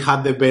that we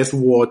have the best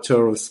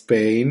water of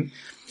Spain.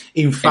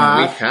 In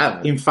fact,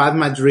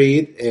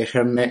 Madrid,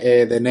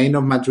 the name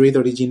of Madrid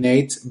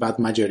originates by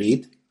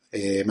Majorit.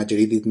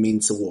 Majorit, it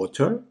means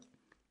water.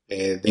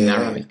 In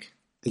Arabic.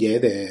 Yeah,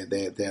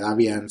 the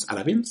Arabians.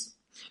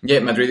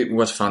 Yeah, Madrid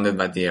was founded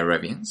by the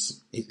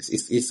Arabians.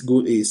 It's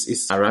good.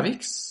 It's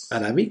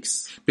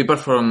Arabics. People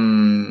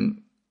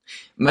from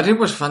Madrid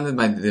was founded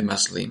by the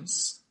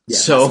Muslims, yeah,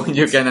 so Muslims.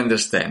 You can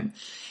understand.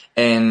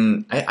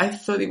 And I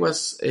thought it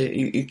was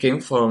it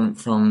came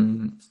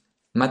from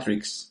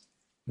Matrix.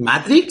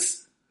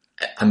 Matrix?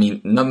 I mean,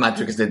 not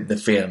Matrix, the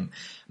film.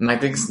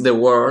 Matrix, the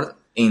word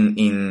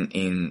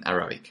in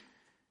Arabic.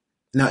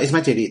 No, it's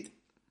Majorit.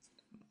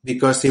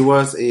 Because we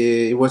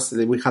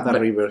had a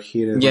river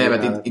here. Yeah,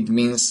 but it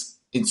means,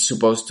 it's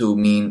supposed to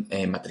mean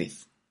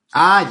matriz.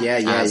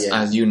 Yeah.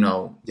 As you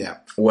know. Yeah.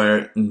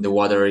 Where the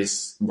water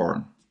is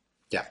born.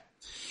 Yeah.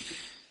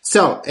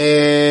 So,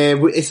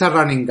 it's a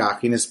running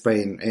gag in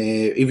Spain.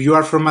 If you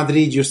are from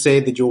Madrid, you say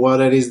that your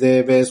water is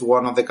the best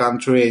one of the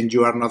country, and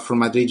you are not from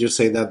Madrid, you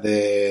say that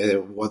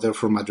the water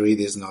from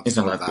Madrid is not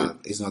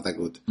that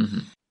good. Mm-hmm.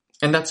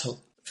 And that's all.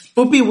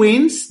 Puppy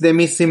wins the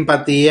Miss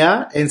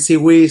Simpatia, and she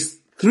wins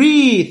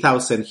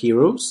 3,000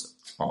 heroes.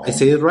 Oh. I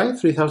say it right?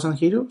 3,000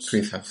 heroes?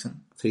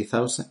 3,000.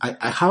 3,000.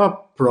 I have a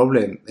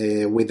problem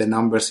with the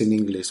numbers in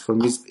English. For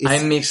me,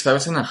 I mix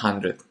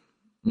 1,100.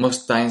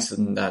 Most times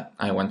than that,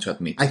 I want to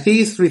admit. I think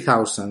it's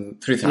 3,000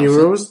 3,000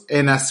 euros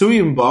and a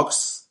sewing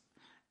box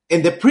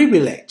and the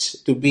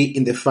privilege to be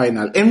in the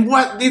final. And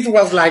what this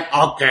was like,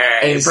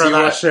 okay,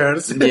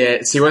 productions.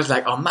 She was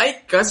like, oh my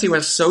god, she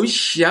was so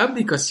shocked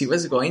because she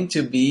was going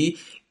to be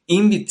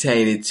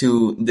invited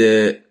to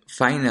the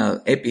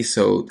final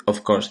episode.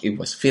 Of course, it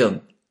was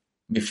filmed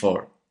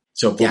before.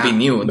 So Puppy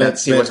knew that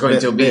she was going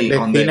to be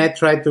on the thing I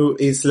try to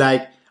is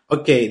like,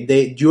 okay,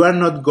 you are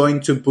not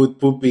going to put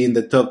Puppy in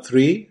the top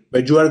 3,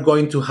 but you are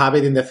going to have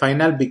it in the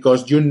final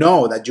because you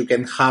know that you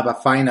can have a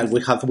final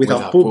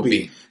without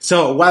Puppy.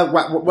 So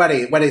what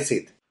is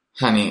it?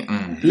 Honey,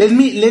 Let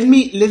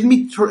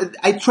me try.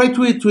 I try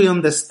to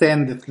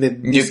understand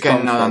you this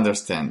cannot conflict.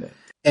 understand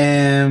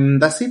it.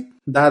 That's it.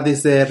 That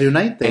is the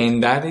Reunited.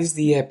 And that is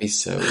the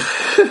episode.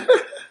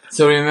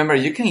 So remember,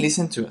 you can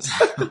listen to us.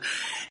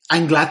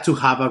 I'm glad to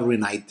have a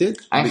Reunited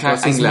I'm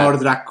it's glad. more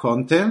drag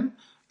content,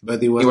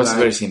 but it was like,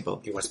 very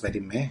simple. It was very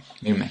meh.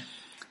 Amen.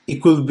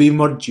 It could be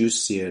more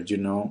juicier, you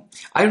know.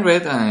 I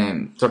read,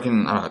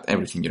 talking about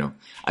everything,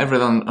 I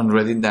read on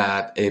Reddit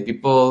that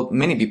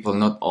many people,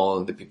 not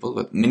all the people,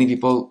 but many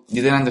people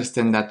didn't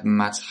understand that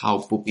much how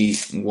Poopy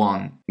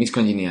won Miss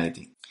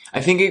Congeniality.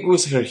 I think it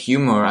was her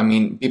humor. I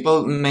mean,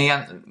 people may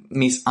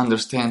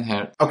misunderstand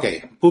her.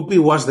 Okay, Poopy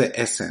was the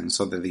essence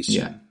of the edition,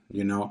 Yeah.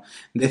 you know.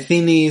 The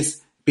thing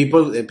is,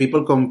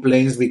 people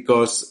complains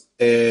because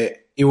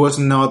it was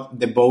not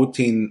the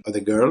voting of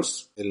the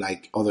girls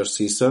like other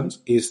seasons.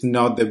 It's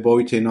not the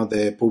voting of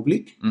the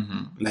public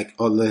like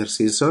other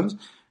seasons.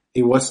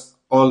 It was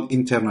all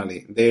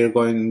internally. They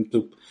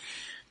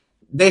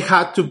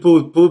had to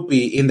put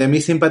Poopy in the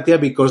Miss Simpatia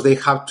because they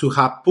have to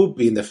have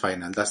Poopy in the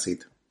final. That's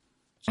it.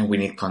 And we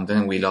need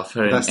content. We love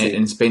her. That's it.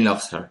 And Spain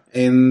loves her.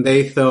 And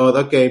they thought,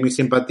 okay, Miss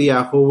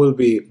Simpatia, who will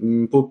be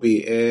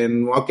Poopy?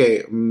 And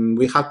okay,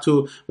 we had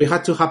to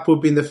have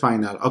Poopy in the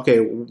final.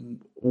 Okay,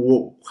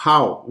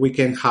 how we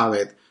can have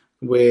it?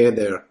 We're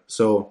there.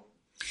 So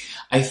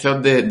I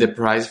thought the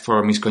prize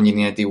for Miss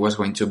Congeniality was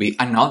going to be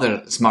another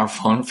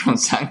smartphone from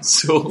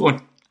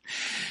Samsung.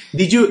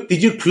 did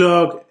you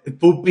clock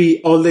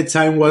Poopy all the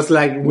time? Was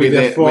like with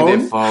the phone.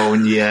 With the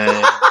phone,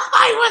 yeah.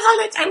 I was all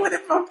the time with the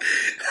phone.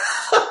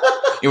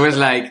 It was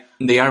like,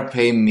 they are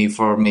paying me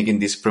for making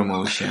this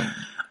promotion.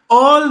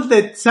 All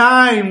the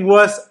time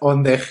was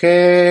on the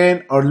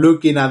hand or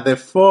looking at the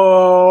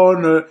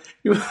phone. Or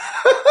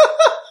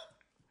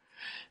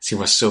She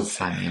was so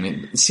funny. I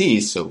mean, she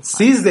is so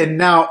funny. She's the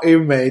now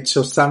image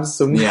of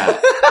Samsung. Yeah.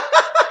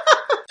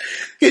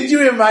 Can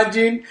you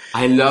imagine?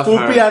 I love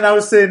Poopy her.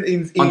 announcing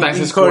in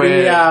Times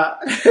Korea.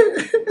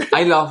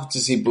 I love to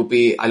see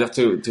Poopy. I love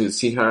to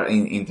see her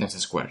in Times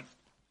Square.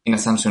 In a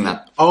Samsung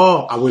app.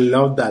 Oh, I will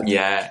love that.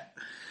 Yeah.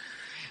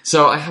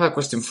 So I have a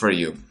question for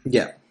you.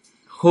 Yeah.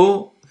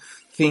 Who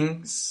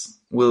thinks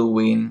will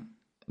win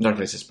Drag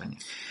Race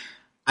España?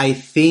 I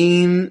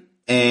think,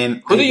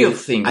 and Who do you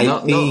think? I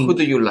Not who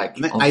do you like?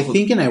 I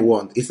think and I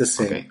want. It's the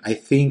same. Okay. I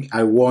think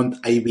I want.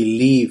 I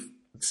believe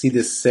she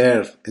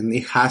deserves, and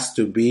it has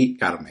to be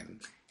Carmen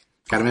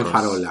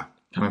Farola.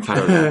 Carmen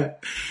Farola.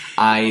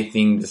 I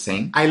think the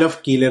same. I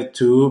love Killer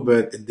too,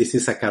 but this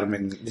is the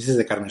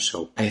Carmen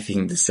show. I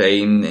think the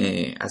same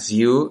as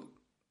you.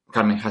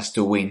 Carmen has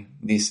to win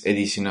this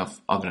edition of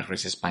Drag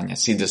Race España.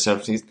 She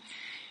deserves it.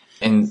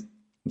 And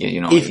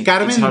yeah, if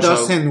Carmen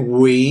doesn't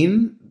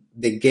win,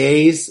 the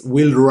gays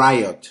will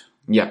riot.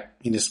 Yeah,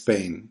 in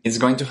Spain, it's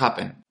going to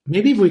happen.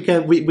 Maybe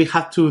we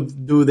have to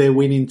do the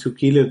winning to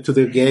Killer to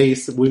the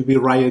gays. Will be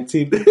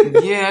rioting.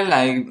 Yeah,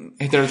 like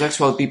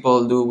heterosexual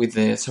people do with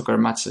the soccer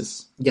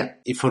matches. Yeah,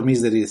 for me,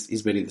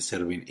 is very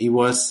deserving. It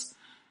was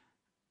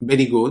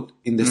very good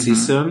in the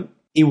season.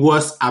 It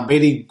was a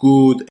very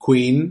good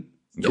queen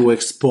to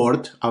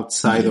export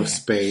outside of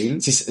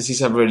Spain.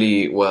 She's a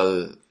really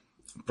a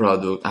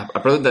product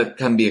that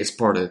can be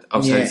exported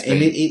outside Spain.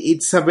 And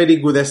it's a very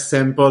good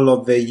example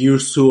of the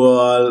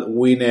usual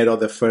winner of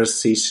the first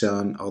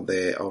season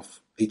of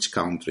each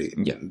country.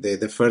 Yeah.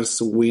 The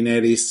first winner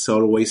is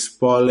always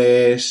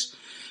Polish.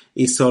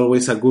 Is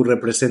always a good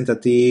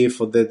representative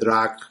of the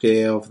drag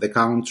of the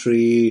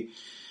country.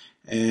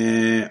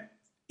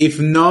 If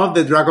not,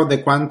 the drag of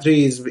the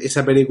country is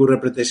a very good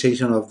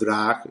representation of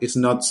drag. It's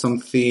not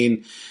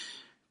something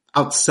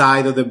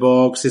outside of the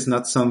box. It's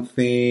not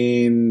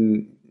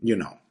something,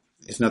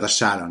 it's not a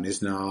Sharon.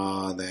 It's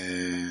not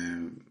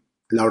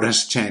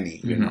Lawrence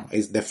Cheney,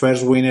 It's the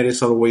first winner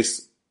is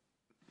always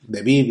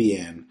the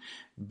Vivienne,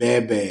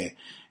 Bebe,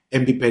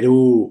 Envy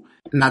Peru,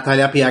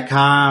 Natalia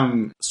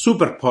Piacam,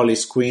 super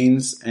polished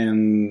queens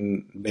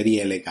and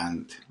very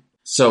elegant.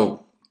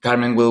 So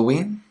Carmen will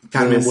win?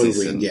 Carmen will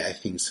win. Yeah, I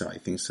think so.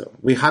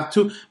 We have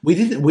to,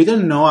 we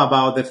don't know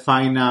about the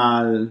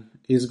final.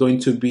 Is going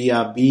to be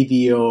a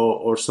video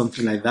or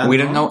something like that. We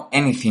don't know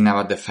anything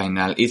about the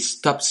final. It's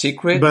top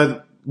secret.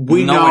 But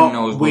we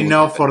we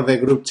know for the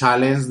group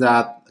challenge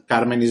that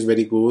Carmen is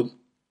very good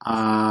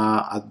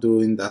at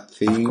doing that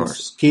thing. Of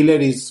course. Killer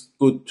is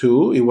good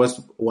too. It was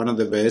one of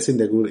the best in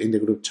the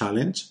group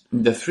challenge.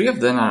 The three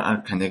of them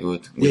are kind of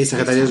good. Yeah,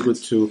 Sagittaria is good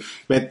too.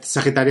 But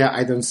Sagittaria,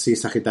 I don't see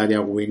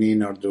Sagittaria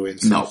winning or doing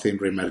something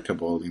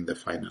remarkable in the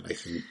final, I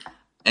think.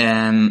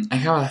 I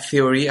have a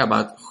theory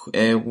about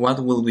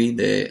what will be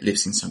the lip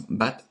sync song,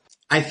 but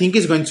I think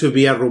it's going to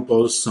be a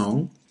RuPaul's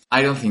song.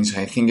 I don't think so.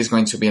 I think it's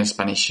going to be a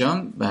Spanish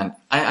song, but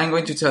I'm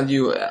going to tell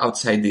you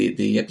outside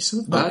the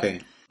episode.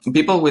 But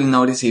people will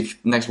notice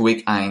if next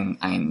week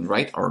I'm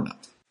right or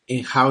not.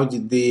 And how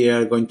they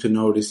are going to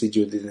notice if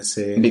you didn't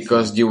say anything?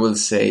 Because you will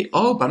say,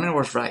 "Oh, Barner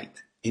was right."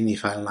 And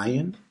if I'm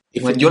lying,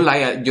 you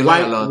lie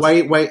a lot.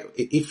 Why?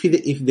 If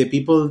the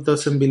people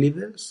doesn't believe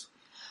this?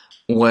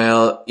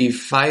 Well,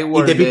 if I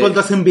were If the people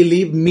doesn't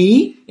believe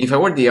me, if I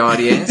were the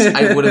audience,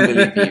 I wouldn't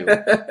believe you.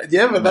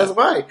 yeah, but that's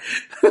why.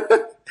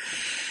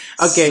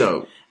 Okay,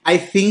 So, I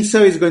think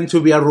so. It's going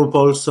to be a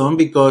RuPaul song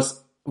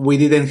because we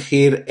didn't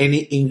hear any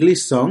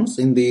English songs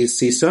in this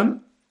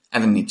season. I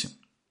don't need to.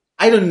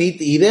 I don't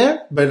need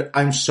either, but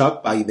I'm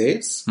shocked by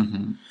this.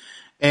 Mm-hmm.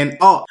 And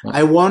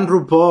I want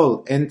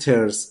RuPaul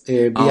enters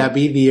via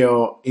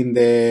video in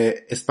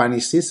the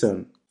Spanish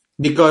season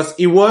because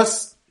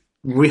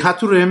we had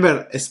to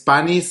remember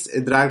Spanish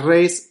Drag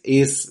Race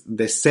is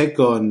the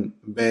second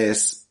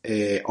best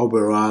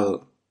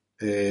overall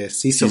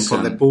season for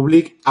the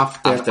public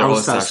after All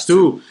Stars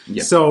 2.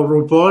 Yep. So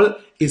RuPaul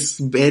is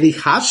very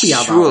happy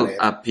about it.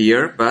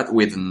 Appear, but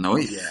we don't know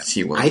if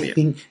she will I appear.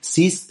 think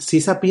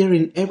she's appearing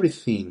in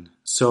everything.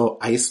 So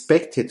I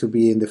expect her to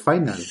be in the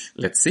final.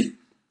 Let's see.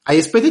 I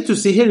expected to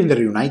see her in the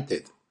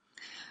Reunited.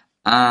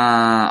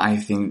 I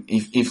think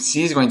if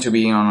she's going to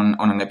be on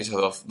an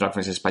episode of Drag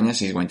Race España,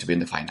 she's going to be in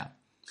the final.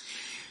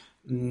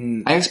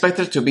 I expect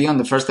her to be on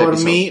the first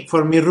episode.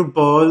 For me,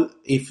 RuPaul,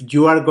 if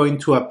you are going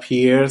to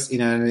appear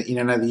in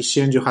an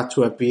edition, you have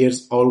to appear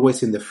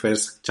always in the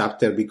first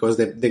chapter because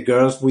the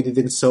girls we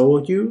didn't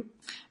show you.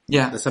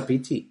 Yeah, That's a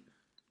pity.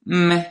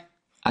 Meh,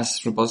 as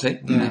RuPaul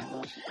said. Meh.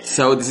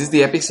 So this is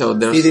the episode.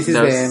 This is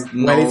the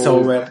end. When it's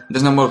over.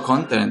 There's no more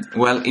content.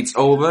 Well, it's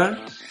over.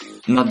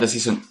 Not the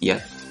season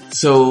yet.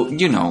 So,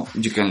 you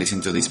can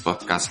listen to this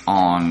podcast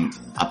on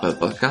Apple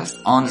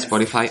Podcast, on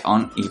Spotify,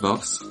 on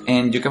Evox,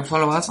 and you can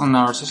follow us on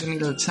our social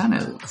media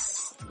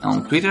channels,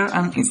 on Twitter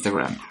and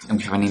Instagram, and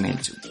we have an email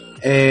too.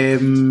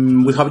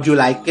 We hope you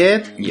like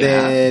it.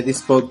 Yeah.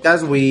 This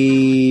podcast,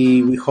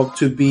 we hope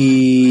to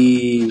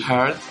be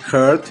heard.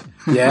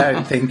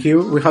 Yeah, thank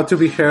you. We hope to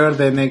be heard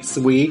the next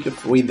week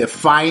with the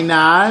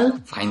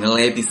final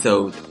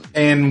episode.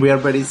 And we are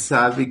very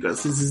sad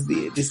because this is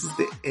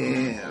the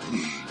end.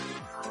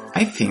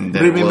 I think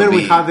that remember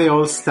we have the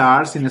All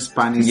Stars in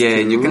Spanish. Yeah,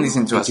 too, you can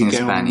listen to us in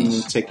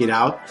Spanish. Check it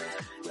out.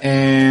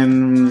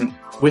 And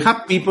we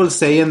have people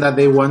saying that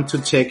they want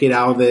to check it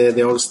out,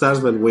 the All Stars,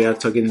 but we are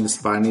talking in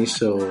Spanish,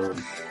 so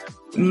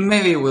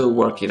maybe we'll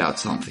work it out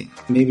something.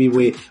 Maybe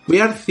we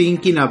are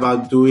thinking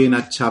about doing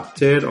a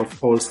chapter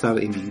of All Star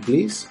in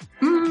English.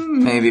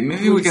 Maybe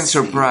we can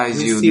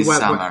surprise you this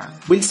summer.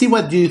 We'll see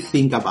what you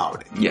think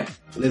about it. Yeah.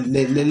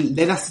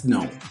 Let us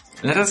know.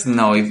 Let us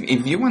know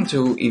if you want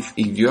to, if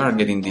you are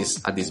getting this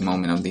at this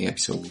moment of the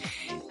episode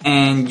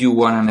and you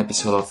want an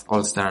episode of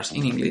All Stars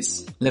in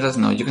English, let us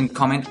know. You can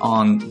comment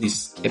on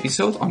this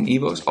episode on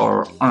Evox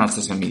or on our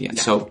social media.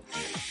 Yeah. So,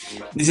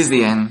 this is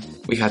the end.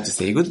 We have to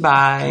say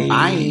goodbye.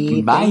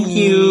 Bye. Bye. Thank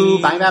you.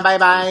 Bye. Bye. Bye.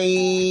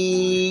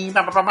 Bye.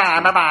 Bye.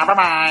 Bye. Bye. Bye.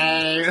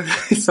 Bye.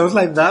 It sounds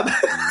like that.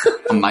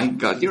 Oh my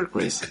God, you're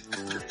crazy.